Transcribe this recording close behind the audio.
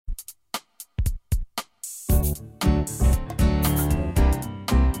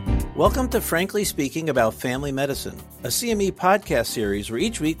Welcome to Frankly Speaking About Family Medicine, a CME podcast series where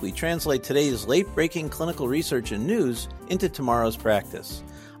each week we translate today's late-breaking clinical research and news into tomorrow's practice.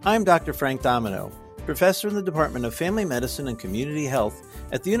 I'm Dr. Frank Domino, professor in the Department of Family Medicine and Community Health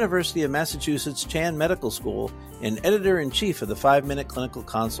at the University of Massachusetts Chan Medical School and editor-in-chief of the 5-Minute Clinical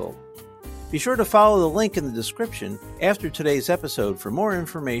Consult. Be sure to follow the link in the description after today's episode for more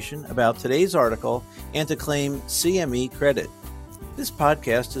information about today's article and to claim CME credit. This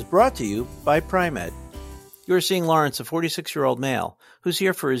podcast is brought to you by Pri-Med. You're seeing Lawrence, a 46-year-old male, who's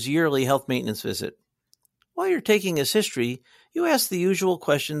here for his yearly health maintenance visit. While you're taking his history, you ask the usual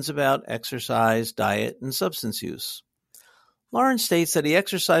questions about exercise, diet, and substance use. Lawrence states that he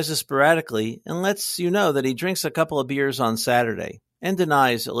exercises sporadically and lets you know that he drinks a couple of beers on Saturday and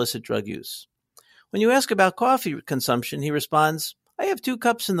denies illicit drug use. When you ask about coffee consumption, he responds, I have 2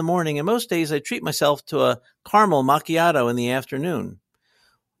 cups in the morning, and most days I treat myself to a caramel macchiato in the afternoon.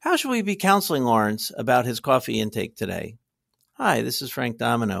 How should we be counseling Lawrence about his coffee intake today? Hi, this is Frank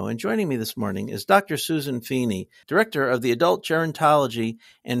Domino, and joining me this morning is Dr. Susan Feeney, Director of the Adult Gerontology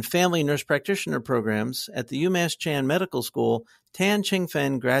and Family Nurse Practitioner Programs at the UMass Chan Medical School, Tan Ching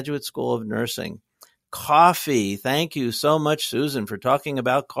Fen Graduate School of Nursing. Coffee. Thank you so much, Susan, for talking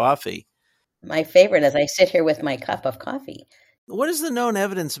about coffee. My favorite as I sit here with my cup of coffee. What is the known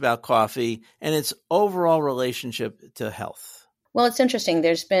evidence about coffee and its overall relationship to health? Well, it's interesting.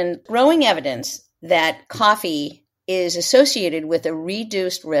 There's been growing evidence that coffee is associated with a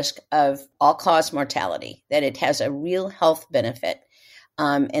reduced risk of all-cause mortality, that it has a real health benefit.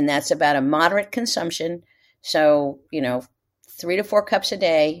 And that's about a moderate consumption. So, 3 to 4 cups a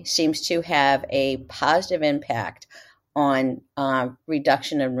day seems to have a positive impact on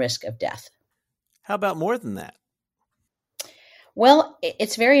reduction in risk of death. How about more than that? Well,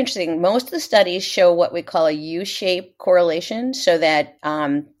 it's very interesting. Most of the studies show what we call a U-shaped correlation, so that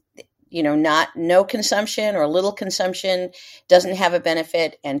no consumption or little consumption doesn't have a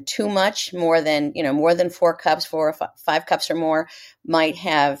benefit, and too much, more than 4 cups, 4 or 5 cups or more, might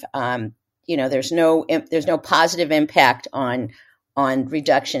have there's no positive impact on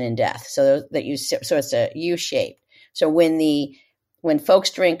reduction in death. So it's a U-shaped. So when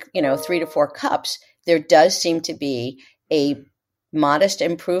folks drink 3 to 4 cups, there does seem to be a modest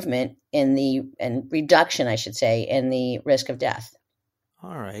improvement in reduction, I should say, in the risk of death.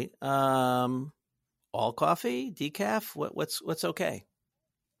 All right. All coffee, decaf, what's okay?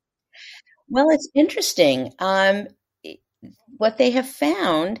 Well, it's interesting. What they have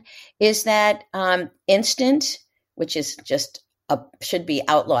found is that instant, which is just should be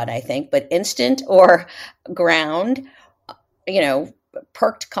outlawed, I think, but instant or ground,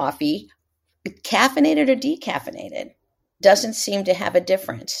 perked coffee, caffeinated or decaffeinated, doesn't seem to have a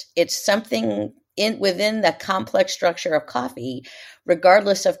difference. It's something within the complex structure of coffee,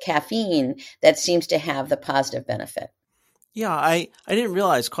 regardless of caffeine, that seems to have the positive benefit. Yeah, I didn't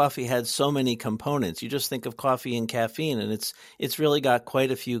realize coffee had so many components. You just think of coffee and caffeine, and it's really got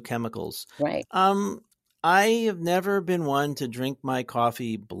quite a few chemicals. Right. I have never been one to drink my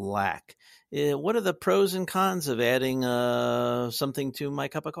coffee black. What are the pros and cons of adding something to my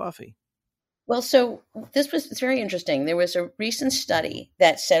cup of coffee? Well, so it's very interesting. There was a recent study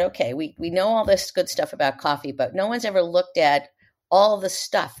that said, okay, we know all this good stuff about coffee, but no one's ever looked at all the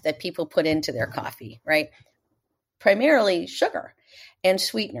stuff that people put into their coffee, right? Primarily sugar and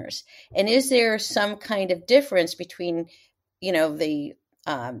sweeteners. And is there some kind of difference between, the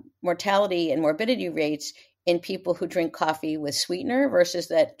mortality and morbidity rates in people who drink coffee with sweetener versus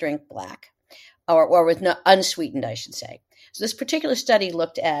that drink black or with unsweetened, I should say. So this particular study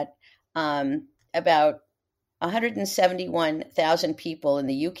looked at about 171,000 people in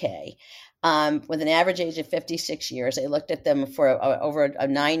the UK with an average age of 56 years. They looked at them for over a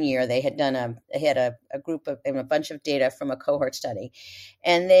 9-year. They had done a group of a bunch of data from a cohort study,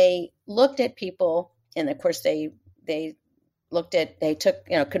 and they looked at people. And of course, they took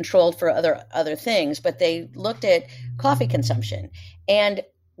controlled for other things, but they looked at coffee consumption and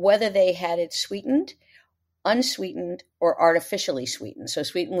whether they had it sweetened, unsweetened, or artificially sweetened. So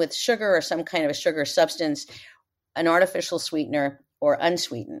sweetened with sugar or some kind of a sugar substance, an artificial sweetener, or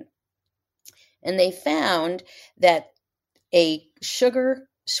unsweetened. And they found that a sugar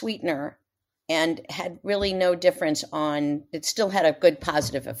sweetener and had really no difference it still had a good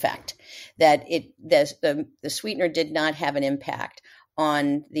positive effect, that the sweetener did not have an impact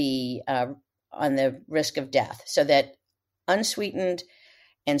on the risk of death. So that unsweetened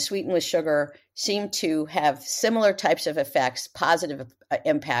and sweetened with sugar seem to have similar types of effects, positive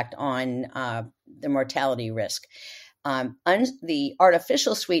impact on the mortality risk. The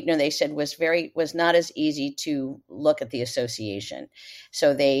artificial sweetener, they said, was not as easy to look at the association.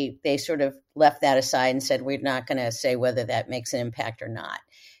 So they sort of left that aside and said, we're not going to say whether that makes an impact or not.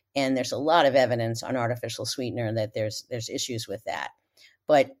 And there's a lot of evidence on artificial sweetener that there's issues with that.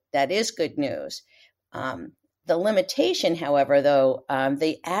 But that is good news. The limitation, however, though,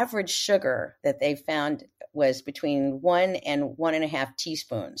 the average sugar that they found was between 1 and 1.5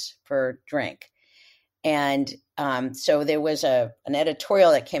 teaspoons per drink. And so there was an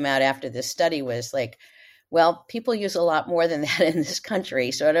editorial that came out after this study was like, well, people use a lot more than that in this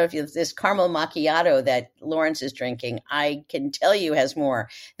country. So I don't know if this caramel macchiato that Lawrence is drinking, I can tell you has more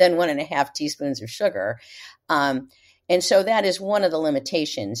than 1.5 teaspoons of sugar. And so that is one of the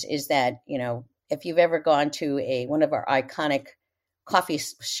limitations, is that, if you've ever gone to one of our iconic coffee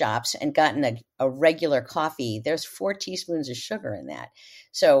shops and gotten a regular coffee, there's 4 teaspoons of sugar in that.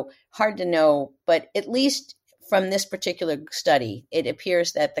 So hard to know, but at least from this particular study, it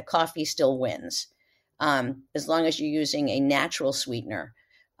appears that the coffee still wins, as long as you're using a natural sweetener.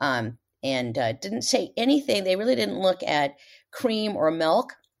 And didn't say anything. They really didn't look at cream or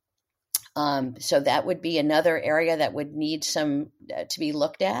milk. So that would be another area that would need some to be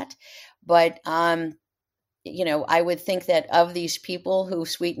looked at. But I would think that of these people who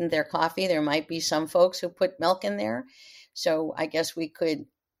sweetened their coffee, there might be some folks who put milk in there. So I guess we could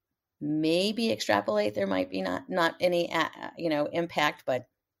maybe extrapolate there might be not any, impact, but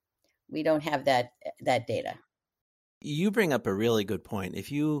we don't have that data. You bring up a really good point.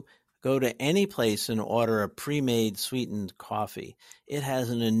 If you go to any place and order a pre-made sweetened coffee, it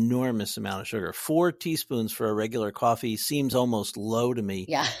has an enormous amount of sugar. 4 teaspoons for a regular coffee seems almost low to me.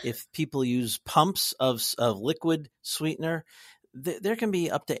 Yeah. If people use pumps of liquid sweetener, there can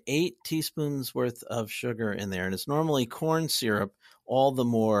be up to 8 teaspoons worth of sugar in there. And it's normally corn syrup, all the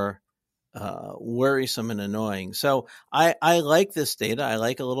more worrisome and annoying. So I like this data. I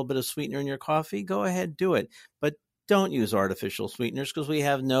like a little bit of sweetener in your coffee. Go ahead, do it. But don't use artificial sweeteners, because we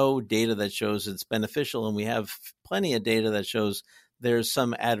have no data that shows it's beneficial, and we have plenty of data that shows there's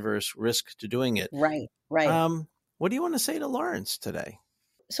some adverse risk to doing it. Right. What do you want to say to Lawrence today?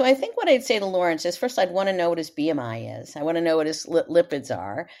 So I think what I'd say to Lawrence is, first, I'd want to know what his BMI is. I want to know what his lipids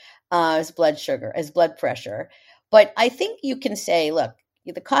are, his blood sugar, his blood pressure. But I think you can say, look,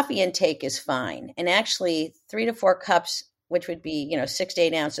 the coffee intake is fine. And actually 3 to 4 cups, which would be, 6 to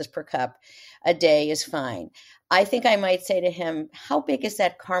 8 ounces per cup a day, is fine. I think I might say to him, how big is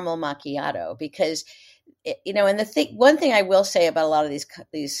that caramel macchiato? Because, and one thing I will say about a lot of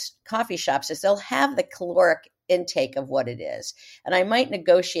these coffee shops is they'll have the caloric intake of what it is. And I might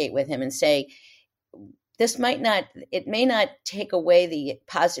negotiate with him and say, it may not take away the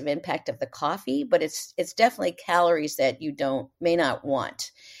positive impact of the coffee, but it's definitely calories that you may not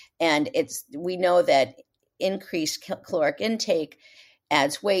want. And we know that increased caloric intake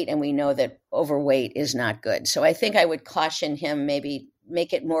adds weight, and we know that overweight is not good. So I think I would caution him, maybe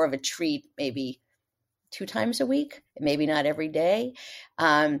make it more of a treat, maybe 2 times a week, maybe not every day,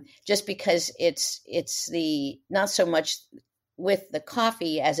 just because it's not so much with the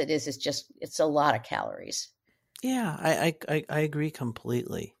coffee as it is, it's a lot of calories. Yeah, I agree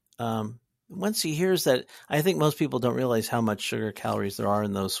completely. Once he hears that, I think most people don't realize how much sugar calories there are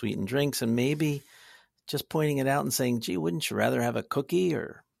in those sweetened drinks, and maybe just pointing it out and saying, gee, wouldn't you rather have a cookie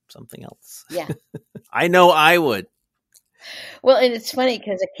or something else? Yeah. I know I would. Well, and it's funny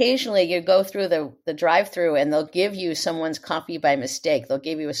because occasionally you go through the drive-through and they'll give you someone's coffee by mistake. They'll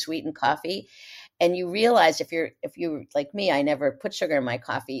give you a sweetened coffee, and you realize if you're like me, I never put sugar in my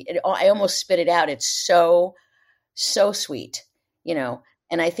coffee. I almost spit it out. It's so sweet,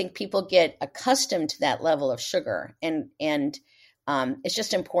 and I think people get accustomed to that level of sugar, and it's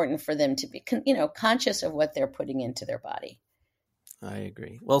just important for them to be, conscious of what they're putting into their body. I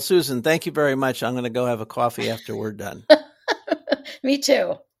agree. Well, Susan, thank you very much. I'm going to go have a coffee after we're done. Me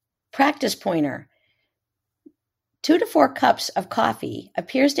too. Practice pointer. 2 to 4 cups of coffee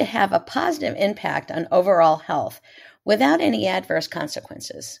appears to have a positive impact on overall health without any adverse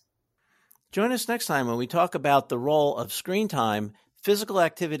consequences. Join us next time when we talk about the role of screen time, physical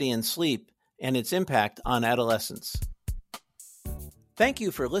activity, and sleep, and its impact on adolescence. Thank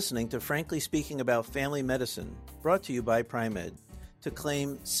you for listening to Frankly Speaking About Family Medicine, brought to you by Pri-Med. To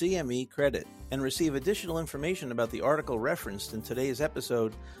claim CME credit and receive additional information about the article referenced in today's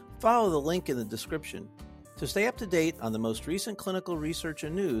episode, follow the link in the description. To stay up to date on the most recent clinical research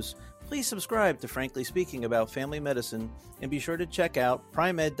and news, please subscribe to Frankly Speaking About Family Medicine, and be sure to check out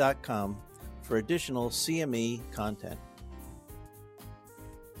primed.com for additional CME content.